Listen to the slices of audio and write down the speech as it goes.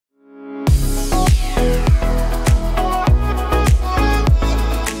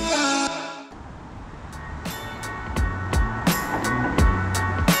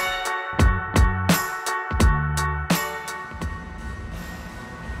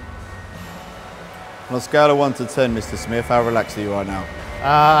On a scale of 1 to 10, Mr. Smith, how relaxed are you right now?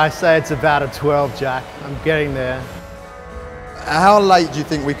 I say it's about a 12, Jack. I'm getting there. How late do you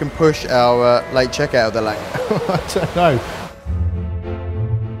think we can push our late checkout of the lake? I don't know.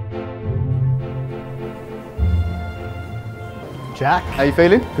 Jack? How you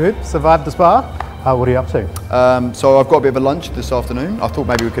feeling? Good. Survived the spa? What are you up to? So I've got a bit of a lunch this afternoon. I thought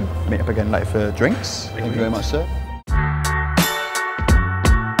maybe we could meet up again later for drinks. Thank you very much, sir.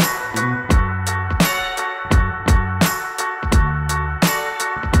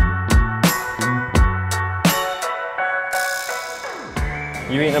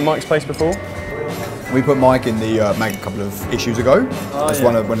 You eaten at Mike's place before? We put Mike in the mag a couple of issues ago. It's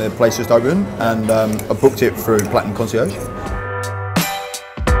when the place just opened, and I booked it through Platinum Concierge.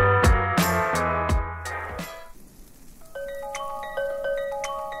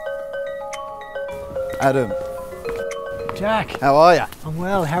 Adam. Jack. How are you? I'm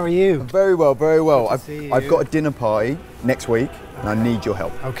well, how are you? Very well, very well. I've got a dinner party next week and I need your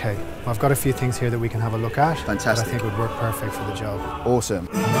help. Okay, well, I've got a few things here that we can have a look at. Fantastic. That I think would work perfect for the job. Awesome.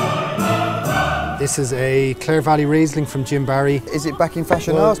 This is a Clare Valley Riesling from Jim Barry. Is it back in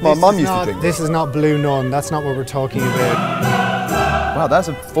fashion now? My mum used to drink this. This is not Blue Nun, that's not what we're talking about. Wow, that's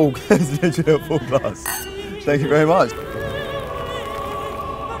a full, that's literally a full glass. Thank you very much.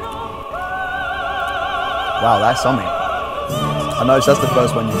 Wow, that's something. I noticed that's the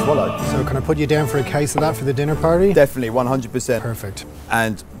first one you swallowed. So can I put you down for a case of that for the dinner party? Definitely, 100%. Perfect.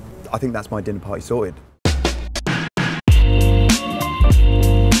 And I think that's my dinner party sorted.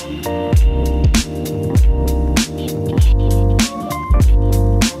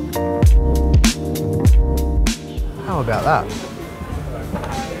 How about that?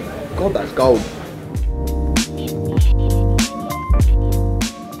 God, that's gold.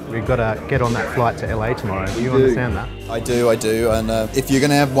 We've got to get on that flight to LA tomorrow. Do you understand that? I do. And if you're going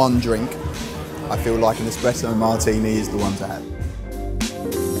to have one drink, I feel like an espresso martini is the one to have.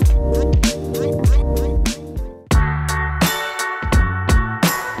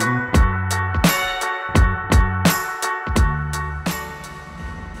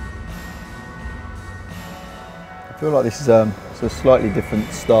 I feel like this is a slightly different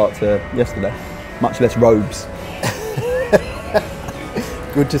start to yesterday. Much less robes.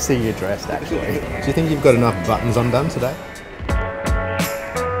 Good to see you dressed, actually. Do you think you've got enough buttons undone today?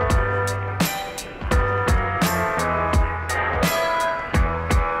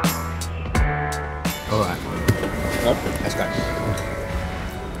 All right. Let's go.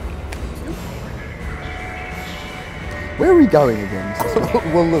 Where are we going again?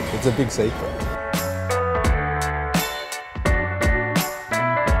 Well, look, it's a big secret.